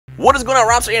What is going on,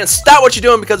 Rhymestyle? And stop what you're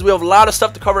doing because we have a lot of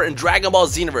stuff to cover in Dragon Ball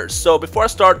Xenoverse. So before I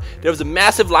start, there was a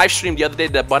massive live stream the other day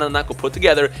that Bananako put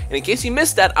together, and in case you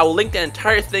missed that, I will link that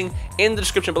entire thing in the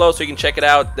description below so you can check it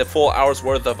out, the full hour's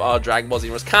worth of Dragon Ball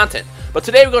Xenoverse content. But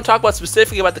today we're going to talk about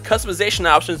specifically about the customization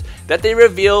options that they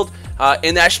revealed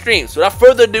in that stream. So without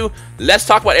further ado, let's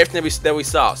talk about everything that we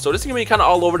saw. So this is going to be kind of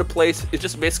all over the place. It's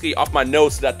just basically off my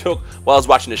notes that I took while I was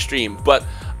watching the stream. But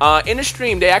in the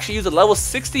stream, they actually use a level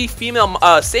 60 female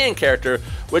Saiyan character,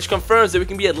 which confirms that we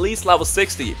can be at least level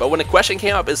 60. But when the question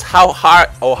came up is how high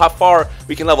or how far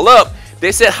we can level up,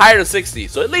 they said higher than 60.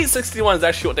 So at least 61 is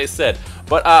actually what they said.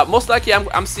 But most likely,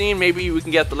 I'm seeing maybe we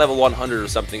can get the level 100 or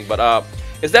something. But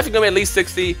it's definitely going to be at least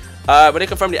 60. When they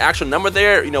confirm the actual number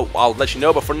there, you know, I'll let you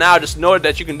know. But for now, just know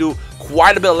that you can do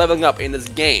quite a bit of leveling up in this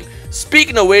game.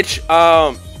 Speaking of which,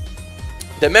 the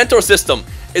mentor system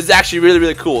is actually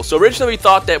really cool. So originally we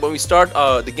thought that when we start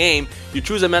the game, you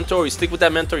choose a mentor, you stick with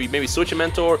that mentor, you maybe switch a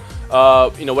mentor,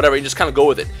 you know, whatever, you just kind of go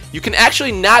with it. You can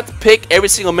actually not pick every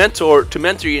single mentor to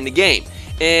mentor you in the game.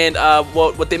 And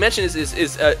what they mentioned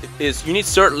is you need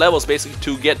certain levels basically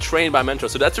to get trained by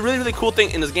mentors. So that's a really cool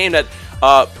thing in this game, that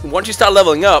once you start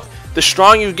leveling up, the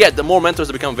stronger you get, the more mentors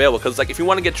that become available. Because like if you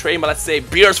want to get trained by, let's say,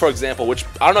 Beerus, for example, which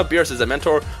I don't know if Beerus is a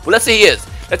mentor, but let's say he is.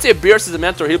 Let's say if Beerus is a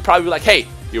mentor, he'll probably be like, hey,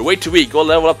 you're way too weak, go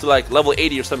level up to like level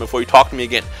 80 or something before you talk to me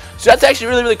again. So that's actually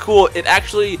really cool. It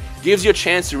actually gives you a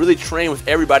chance to really train with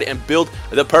everybody and build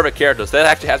the perfect characters. That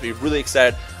actually has me really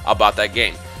excited about that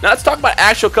game. Now let's talk about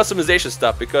actual customization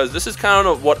stuff, because this is kind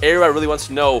of what everybody really wants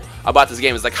to know about this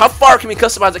game. It's like, how far can we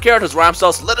customize the characters,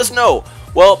 Rhymestyle? Let us know.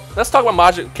 Well, let's talk about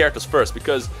Majin characters first,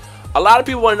 because a lot of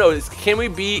people want to know is, can we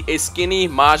be a skinny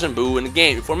Majin Buu in the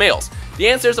game for males? The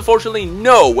answer is unfortunately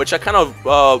no, which I kind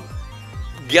of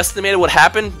guesstimated what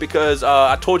happened, because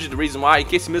I told you the reason why. In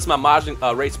case you missed my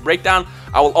Majin race breakdown,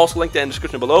 I will also link that in the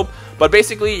description below. But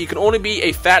basically, you can only be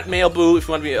a fat male Buu if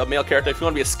you want to be a male character. If you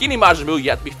want to be a skinny Majin Buu,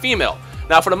 you have to be female.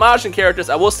 Now for the Majin characters,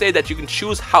 I will say that you can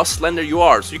choose how slender you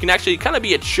are. So you can actually kind of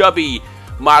be a chubby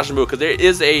Majin Buu, because there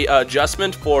is a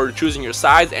adjustment for choosing your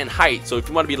size and height. So if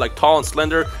you want to be like tall and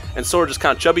slender and sort of just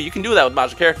kind of chubby, you can do that with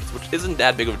Majin characters, which isn't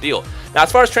that big of a deal. Now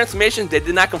as far as transformations, they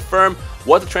did not confirm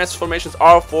what the transformations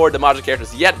are for the Majin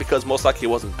characters yet, because most likely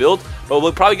it wasn't built. But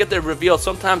we'll probably get the reveal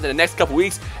sometime in the next couple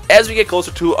weeks as we get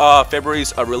closer to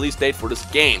February's release date for this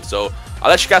game. So I'll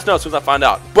let you guys know as soon as I find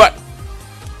out. But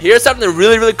here's something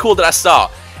really cool that I saw.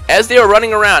 As they were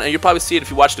running around, and you'll probably see it if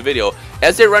you watch the video,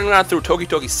 as they're running around through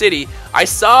Toki City, I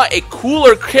saw a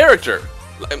cooler character.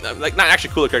 Like, not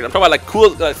actually cooler character, I'm talking about like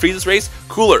cool, Frieza's race,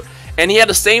 cooler. And he had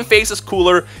the same face as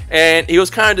Cooler, and he was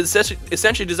kind of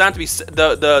essentially designed to be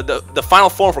the final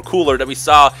form for Cooler that we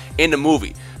saw in the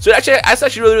movie. So actually, that's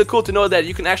actually really cool to know that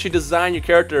you can actually design your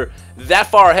character that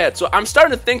far ahead. So I'm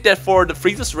starting to think that for the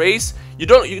Frieza's race, you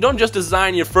don't just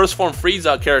design your first form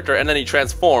Frieza character and then you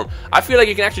transform. I feel like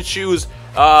you can actually choose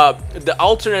the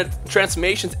alternate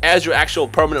transformations as your actual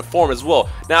permanent form as well.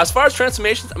 Now as far as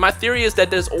transformations, my theory is that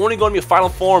there's only going to be a final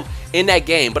form in that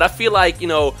game, but I feel like, you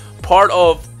know, part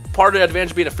of the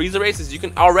advantage of being a Frieza race is you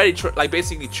can already like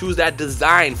basically choose that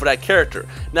design for that character.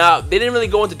 Now they didn't really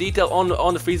go into detail on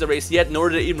the Frieza race yet, nor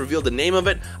did they even reveal the name of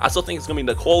it. I still think it's gonna be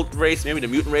the Cold race, maybe the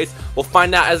Mutant race. We'll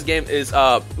find out as the game is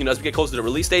you know, as we get closer to the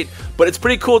release date. But it's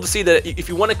pretty cool to see that if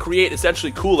you want to create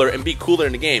essentially Cooler and be Cooler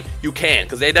in the game, you can,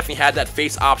 because they definitely had that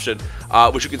face option,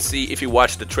 which you can see if you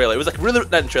watch the trailer. It was like really,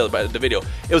 not the trailer, but the video.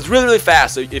 It was really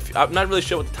fast. So if I'm not really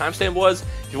sure what the timestamp was,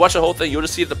 if you watch the whole thing, you'll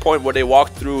just see at the point where they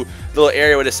walk through the little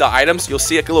area where they sell items, you'll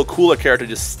see like a little Cooler character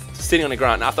just sitting on the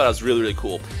ground. And I thought that was really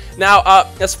cool. Now,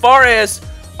 as far as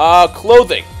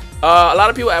clothing, a lot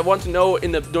of people want to know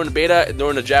during the beta,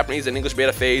 during the Japanese and English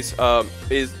beta phase,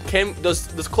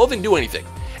 does clothing do anything?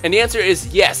 And the answer is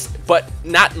yes, but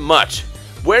not much.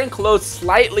 Wearing clothes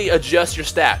slightly adjusts your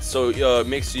stats, so it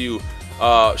makes you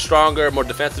stronger, more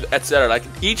defensive, etc. Like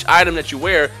each item that you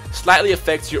wear slightly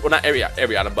affects your, well, not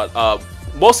every item, but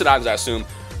most of the items, I assume,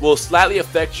 will slightly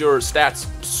affect your stats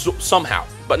somehow.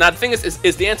 But now the thing is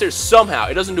the answer is somehow.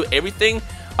 It doesn't do everything.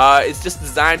 It's just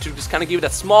designed to just kind of give it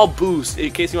that small boost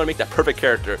in case you want to make that perfect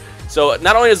character. So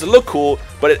not only does it look cool,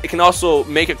 but it can also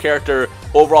make a character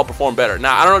overall perform better.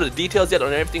 Now I don't know the details yet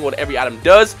on everything what every item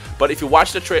does, but if you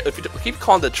watch the trailer, if you keep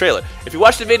calling it the trailer, if you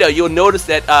watch the video, you'll notice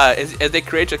that as they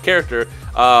create your character,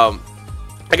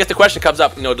 I guess the question comes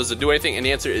up, you know, does it do anything? And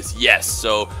the answer is yes.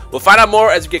 So we'll find out more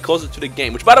as we get closer to the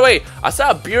game. Which, by the way, I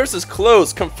saw Beerus's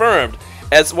clothes confirmed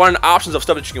as one of the options of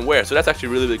stuff that you can wear. So that's actually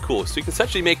really cool. So you can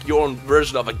essentially make your own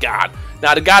version of a god.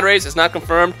 Now the god race is not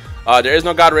confirmed. There is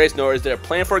no god race, nor is there a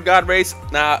plan for a god race.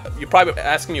 Now you're probably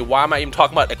asking me, why am I even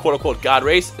talking about a quote-unquote god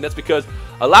race? And that's because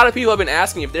A lot of people have been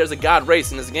asking if there's a god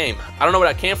race in this game. I don't know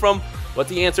where that came from, but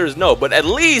the answer is no. But at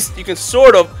least you can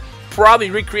sort of probably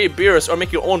recreate Beerus or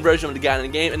make your own version of the god in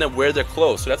the game and then wear their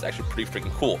clothes. So that's actually pretty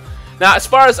freaking cool. Now, as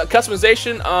far as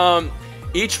customization,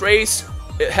 each race,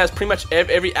 it has pretty much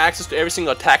every access to every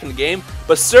single attack in the game,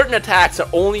 but certain attacks are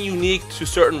only unique to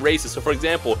certain races. So for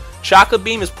example, Chocolate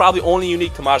Beam is probably only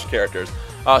unique to Majin characters.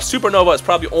 Supernova is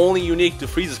probably only unique to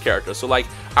Frieza's character. So like,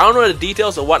 I don't know the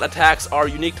details of what attacks are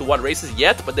unique to what races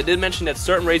yet, but they did mention that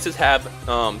certain races have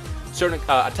certain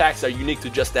attacks that are unique to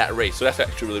just that race. So that's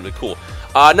actually really, really cool.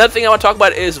 Another thing I want to talk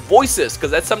about is voices,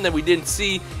 because that's something that we didn't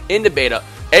see in the beta.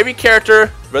 Every character,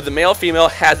 whether male or female,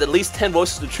 has at least 10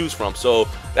 voices to choose from. So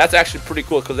that's actually pretty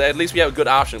cool, because at least we have a good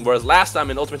option. Whereas last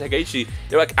time in Ultimate Takeichi,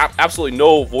 there were like absolutely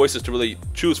no voices to really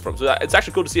choose from. So it's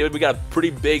actually cool to see that we got a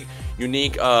pretty big,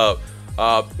 unique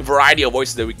variety of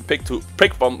voices that we can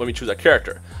pick from when we choose our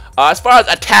character. As far as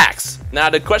attacks, now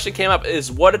the question came up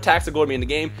is what attacks are going to be in the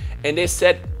game, and they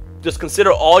said just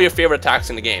consider all your favorite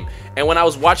attacks in the game. And when I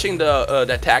was watching the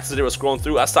attacks that they were scrolling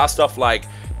through, I saw stuff like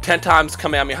 10 times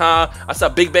Kamehameha, I saw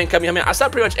Big Bang Kamehameha, I saw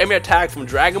pretty much every attack from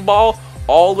Dragon Ball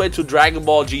all the way to Dragon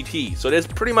Ball GT. So there's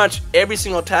pretty much every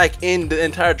single attack in the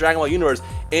entire Dragon Ball universe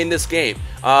in this game.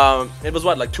 It was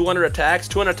what, like 200 attacks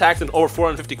and over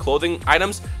 450 clothing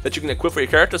items that you can equip for your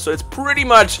character. So it's pretty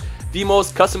much the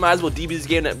most customizable DBZ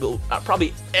game that we'll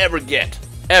probably ever get,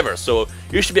 ever. So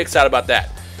you should be excited about that.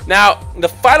 Now, the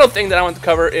final thing that I want to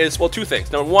cover is, well, two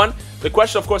things. Number one, the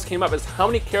question of course came up is how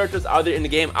many characters are there in the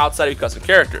game outside of your custom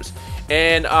characters?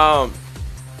 And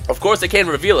of course they can't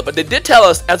reveal it, but they did tell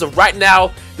us as of right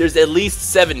now there's at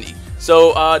least 70.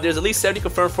 So there's at least 70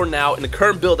 confirmed for now. In the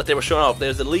current build that they were showing off,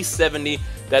 there's at least 70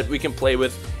 that we can play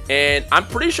with. And I'm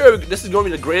pretty sure this is going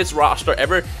to be the greatest roster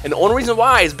ever. And the only reason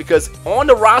why is because on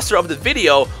the roster of the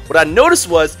video, what I noticed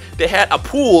was they had a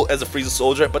pool as a Frieza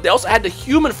soldier, but they also had the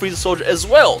human Frieza soldier as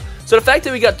well. So the fact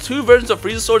that we got two versions of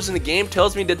Frieza soldiers in the game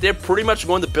tells me that they're pretty much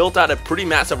going to build out a pretty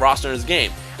massive roster in this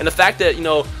game. And the fact that, you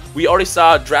know, we already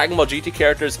saw Dragon Ball GT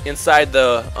characters inside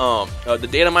the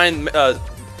data mine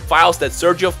files that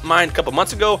Sergio mined a couple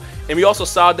months ago, and we also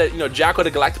saw that, you know, Jacko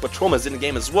the Galactic Patrolman is in the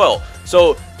game as well.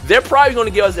 So they're probably going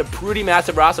to give us a pretty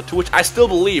massive roster, to which I still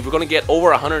believe we're going to get over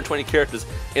 120 characters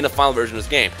in the final version of this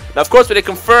game. Now, of course, when they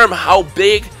confirm how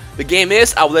big the game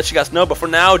is, I will let you guys know, but for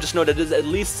now, just know that there's at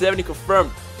least 70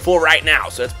 confirmed for right now,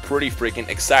 so that's pretty freaking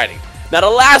exciting. Now, the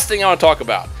last thing I want to talk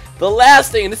about, the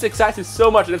last thing, and this excites me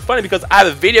so much, and it's funny because I have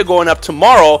a video going up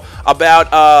tomorrow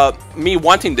about me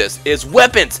wanting this, is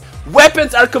weapons.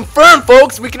 Weapons are confirmed,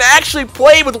 folks. We can actually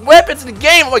play with weapons in the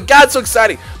game. Oh my god, it's so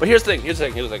exciting. But here's the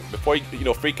thing, before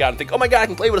you freak out and think, oh my god, I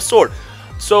can play with a sword.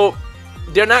 So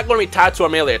they're not going to be tied to our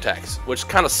melee attacks, which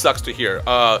kind of sucks to hear.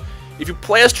 If you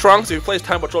play as Trunks, if you play as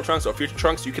Time Patrol Trunks or Future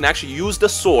Trunks, you can actually use the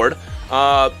sword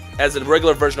as a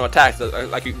regular version of attacks,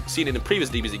 like you've seen in the previous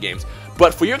DBZ games.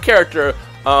 But for your character,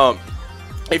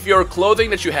 if your clothing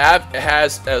that you have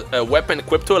has a weapon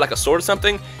equipped to it, like a sword or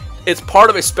something, it's part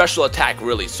of a special attack,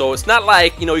 really. So it's not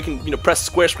like, you know, you can, you know, press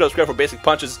square for basic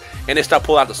punches and they start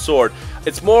pulling out the sword.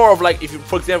 It's more of like if you,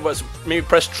 for example, maybe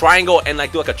press triangle and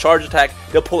like do like a charge attack,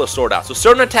 they'll pull a sword out. So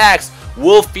certain attacks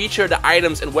will feature the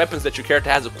items and weapons that your character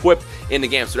has equipped in the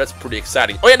game. So that's pretty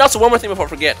exciting. Oh yeah, and also one more thing before I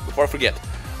forget.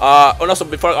 And also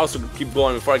before I also keep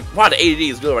going, wow, the ADD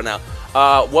is good right now.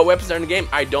 What weapons are in the game,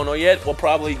 I don't know yet. We'll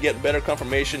probably get better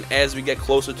confirmation as we get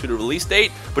closer to the release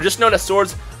date. But just know that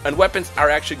swords and weapons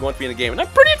are actually going to be in the game, and I'm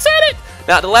pretty excited!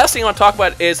 Now, the last thing I want to talk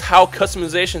about is how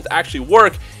customizations actually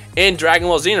work in Dragon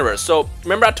Ball Xenoverse. So,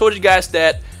 remember I told you guys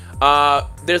that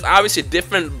there's obviously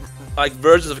different like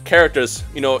versions of characters,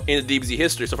 you know, in the DBZ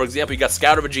history. So for example, you got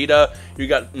Scouter Vegeta, you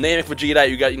got Namek Vegeta,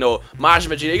 you got, you know, Majin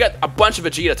Vegeta, you got a bunch of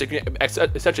Vegeta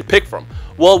to essentially pick from.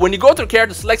 Well, when you go to the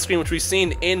character select screen, which we've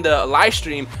seen in the live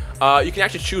stream, you can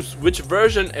actually choose which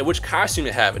version and which costume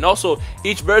you have. And also,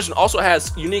 each version also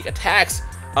has unique attacks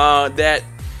that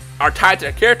are tied to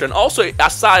that character. And also,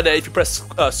 aside that, if you press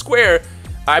square,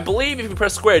 I believe if you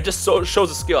press square, it just shows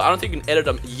the skill. I don't think you can edit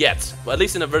them yet. Well, at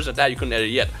least in the version of that, you couldn't edit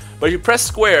it yet. But if you press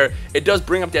square, it does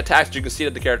bring up the attacks that you can see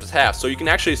that the characters have. So you can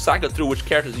actually cycle through which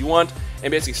characters you want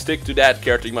and basically stick to that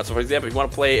character you want. So for example, if you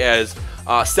want to play as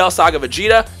Cell Saga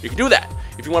Vegeta, you can do that.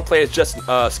 If you want to play as just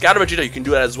Scouter Vegeta, you can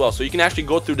do that as well. So you can actually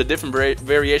go through the different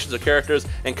variations of characters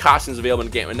and costumes available in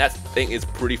the game. And that thing is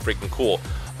pretty freaking cool.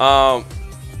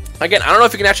 Again, I don't know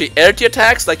if you can actually edit the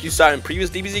attacks like you saw in previous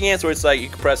DBZ games, where it's like you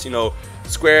can press, you know,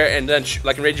 square, and then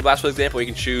like in Raging Blast, for example, you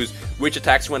can choose which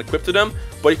attacks you want to equip to them.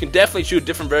 But you can definitely choose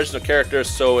different versions of characters,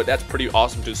 so that's pretty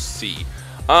awesome to see.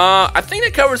 I think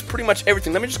that covers pretty much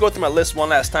everything. Let me just go through my list one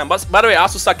last time. But by the way, I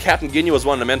also saw Captain Ginyu as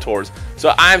one of the mentors.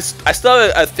 So I still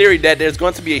have a theory that there's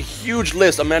going to be a huge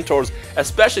list of mentors,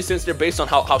 especially since they're based on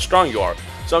how strong you are.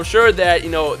 So I'm sure that, you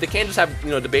know, they can't just have, you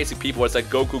know, the basic people where it's like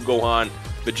Goku, Gohan,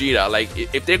 Vegeta. Like,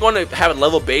 if they're going to have a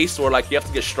level base or like you have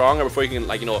to get stronger before you can,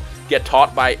 like, you know, get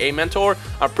taught by a mentor,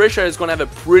 I'm pretty sure it's going to have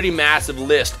a pretty massive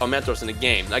list of mentors in the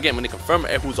game. Again, when they confirm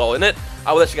who's all in it,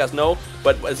 I will let you guys know.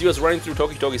 But as you was running through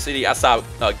Toki City, I saw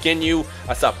Ginyu,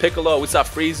 I saw Piccolo, we saw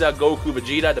Frieza, Goku,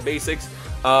 Vegeta, the basics,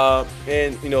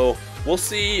 and you know, we'll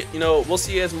see. You know, we'll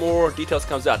see as more details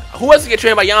comes out. Who wants to get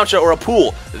trained by Yamcha or a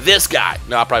pool? This guy.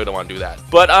 No, I probably don't want to do that.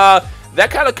 But that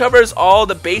kind of covers all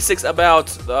the basics about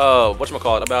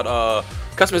whatchamacallit, about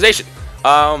customization.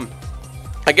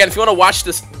 Again, if you want to watch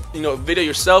this, you know, video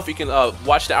yourself, you can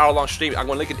watch the hour-long stream. I'm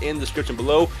going to link it in the description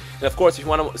below. And of course, if you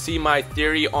want to see my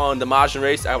theory on the Majin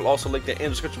race, I will also link that in the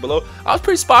description below. I was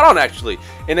pretty spot on, actually.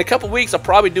 In a couple weeks, I'll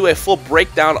probably do a full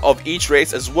breakdown of each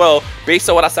race as well, based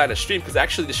on what I saw in the stream, because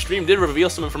actually the stream did reveal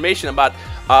some information about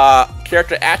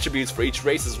character attributes for each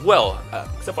race as well.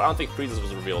 Except for I don't think Frieza's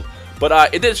was revealed.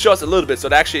 But it did show us a little bit, so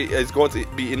it actually is going to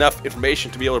be enough information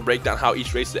to be able to break down how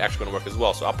each race is actually going to work as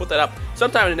well. So I'll put that up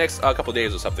sometime in the next couple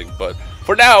days or something. But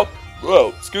for now,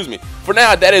 excuse me. For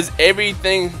now, that is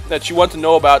everything that you want to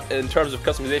know about in terms of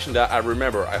customization that I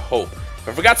remember, I hope. If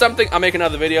I forgot something, I'll make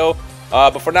another video.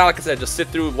 But for now, like I said, just sit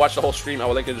through, watch the whole stream. I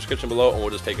will link in the description below, and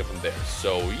we'll just take it from there.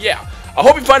 So, yeah. I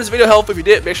hope you find this video helpful. If you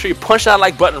did, make sure you punch that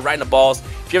like button right in the balls.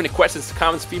 If you have any questions,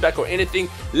 comments, feedback, or anything,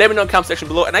 let me know in the comment section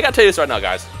below. And I gotta tell you this right now,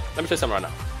 guys. Let me tell you something right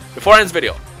now. Before I end this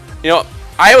video, you know,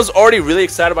 I was already really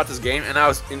excited about this game, and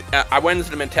I went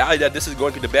into the mentality that this is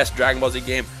going to be the best Dragon Ball Z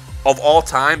game of all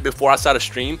time before I started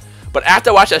stream. But after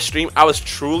I watched that stream, I was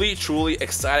truly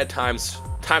excited times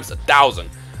 1,000.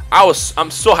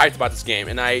 I'm so hyped about this game,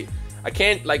 and I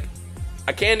can't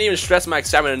even stress my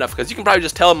excitement enough, because you can probably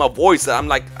just tell in my voice that I'm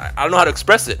like, I don't know how to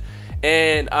express it.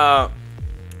 And all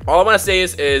I want to say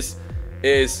is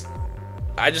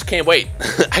I just can't wait.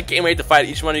 I can't wait to fight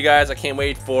each one of you guys. I can't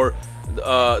wait for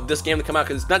this game to come out,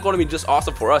 because it's not going to be just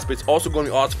awesome for us, but it's also going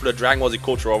to be awesome for the Dragon Ball Z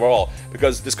culture overall,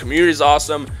 because this community is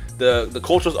awesome, the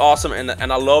culture is awesome,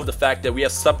 and I love the fact that we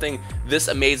have something this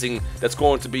amazing that's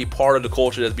going to be part of the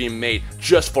culture that's being made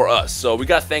just for us. So we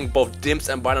gotta thank both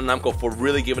Dimps and Bandai Namco for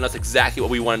really giving us exactly what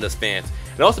we wanted as fans.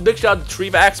 And also big shout out to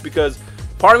Treevax, because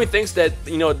part of me thinks that,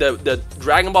 you know, the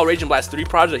Dragon Ball Raging Blast 3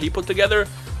 project that he put together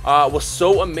was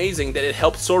so amazing that it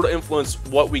helped sort of influence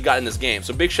what we got in this game.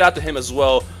 So big shout out to him as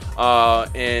well.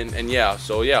 And yeah,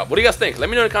 so yeah, what do you guys think? Let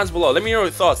me know in the comments below. Let me know your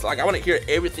thoughts. Like, I want to hear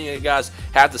everything you guys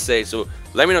have to say, so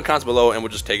let me know in the comments below, and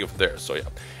we'll just take it from there. So yeah,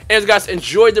 anyways guys,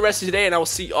 enjoy the rest of today, and I will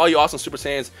see all you awesome Super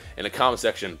Saiyans in the comment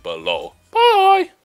section below. Bye.